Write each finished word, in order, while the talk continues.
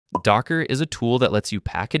Docker is a tool that lets you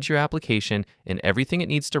package your application and everything it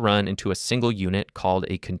needs to run into a single unit called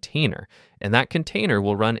a container. And that container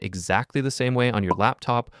will run exactly the same way on your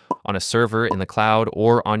laptop, on a server in the cloud,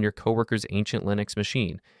 or on your coworker's ancient Linux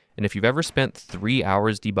machine. And if you've ever spent 3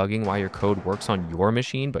 hours debugging why your code works on your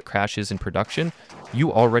machine but crashes in production,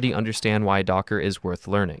 you already understand why Docker is worth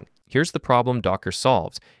learning. Here's the problem Docker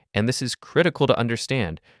solves, and this is critical to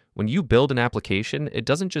understand. When you build an application, it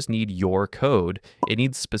doesn't just need your code. It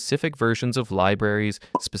needs specific versions of libraries,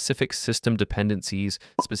 specific system dependencies,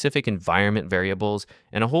 specific environment variables,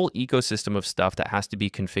 and a whole ecosystem of stuff that has to be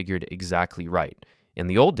configured exactly right. In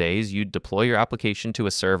the old days, you'd deploy your application to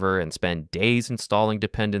a server and spend days installing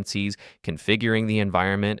dependencies, configuring the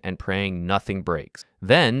environment, and praying nothing breaks.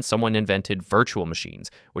 Then someone invented virtual machines,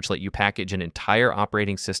 which let you package an entire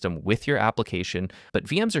operating system with your application, but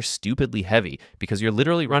VMs are stupidly heavy because you're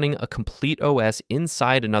literally running a complete OS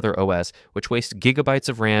inside another OS, which wastes gigabytes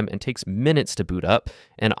of RAM and takes minutes to boot up,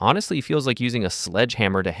 and honestly feels like using a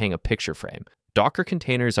sledgehammer to hang a picture frame. Docker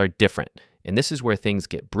containers are different, and this is where things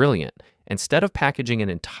get brilliant. Instead of packaging an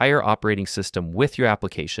entire operating system with your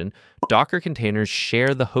application, Docker containers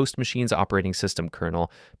share the host machine's operating system kernel,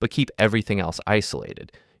 but keep everything else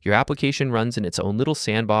isolated. Your application runs in its own little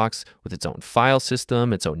sandbox with its own file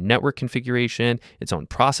system, its own network configuration, its own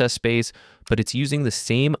process space, but it's using the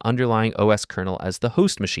same underlying OS kernel as the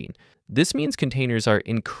host machine. This means containers are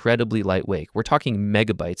incredibly lightweight. We're talking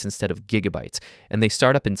megabytes instead of gigabytes, and they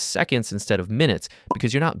start up in seconds instead of minutes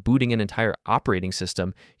because you're not booting an entire operating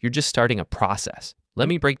system, you're just starting a process. Let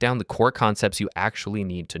me break down the core concepts you actually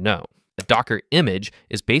need to know. A Docker image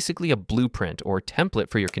is basically a blueprint or template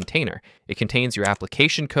for your container. It contains your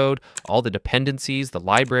application code, all the dependencies, the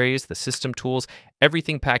libraries, the system tools,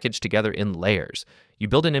 everything packaged together in layers. You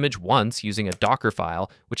build an image once using a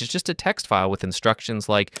Dockerfile, which is just a text file with instructions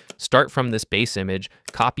like start from this base image,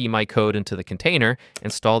 copy my code into the container,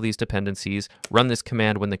 install these dependencies, run this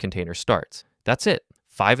command when the container starts. That's it.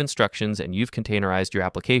 5 instructions and you've containerized your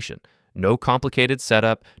application. No complicated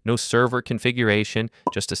setup, no server configuration,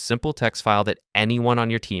 just a simple text file that anyone on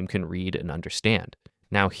your team can read and understand.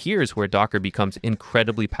 Now here's where Docker becomes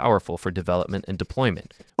incredibly powerful for development and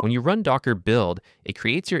deployment. When you run Docker build, it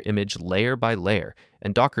creates your image layer by layer,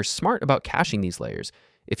 and Docker's smart about caching these layers.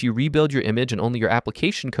 If you rebuild your image and only your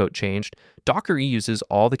application code changed, Docker reuses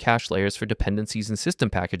all the cache layers for dependencies and system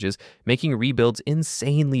packages, making rebuilds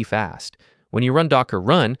insanely fast. When you run Docker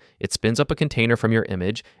run, it spins up a container from your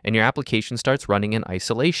image, and your application starts running in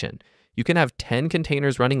isolation. You can have 10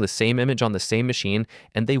 containers running the same image on the same machine,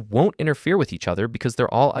 and they won't interfere with each other because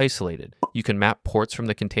they're all isolated. You can map ports from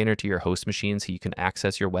the container to your host machine so you can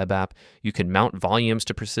access your web app. You can mount volumes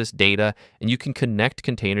to persist data, and you can connect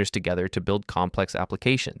containers together to build complex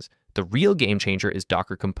applications. The real game changer is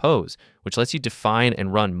Docker Compose, which lets you define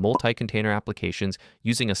and run multi-container applications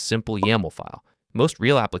using a simple YAML file. Most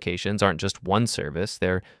real applications aren't just one service.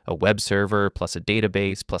 They're a web server plus a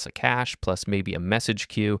database plus a cache plus maybe a message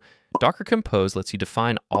queue. Docker Compose lets you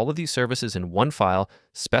define all of these services in one file,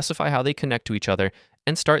 specify how they connect to each other,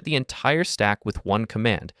 and start the entire stack with one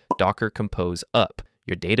command, Docker Compose up.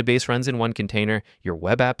 Your database runs in one container, your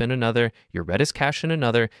web app in another, your Redis cache in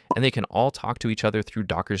another, and they can all talk to each other through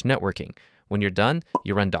Docker's networking. When you're done,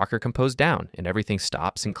 you run Docker Compose down, and everything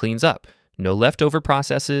stops and cleans up. No leftover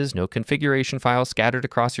processes, no configuration files scattered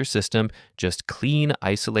across your system, just clean,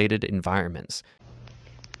 isolated environments.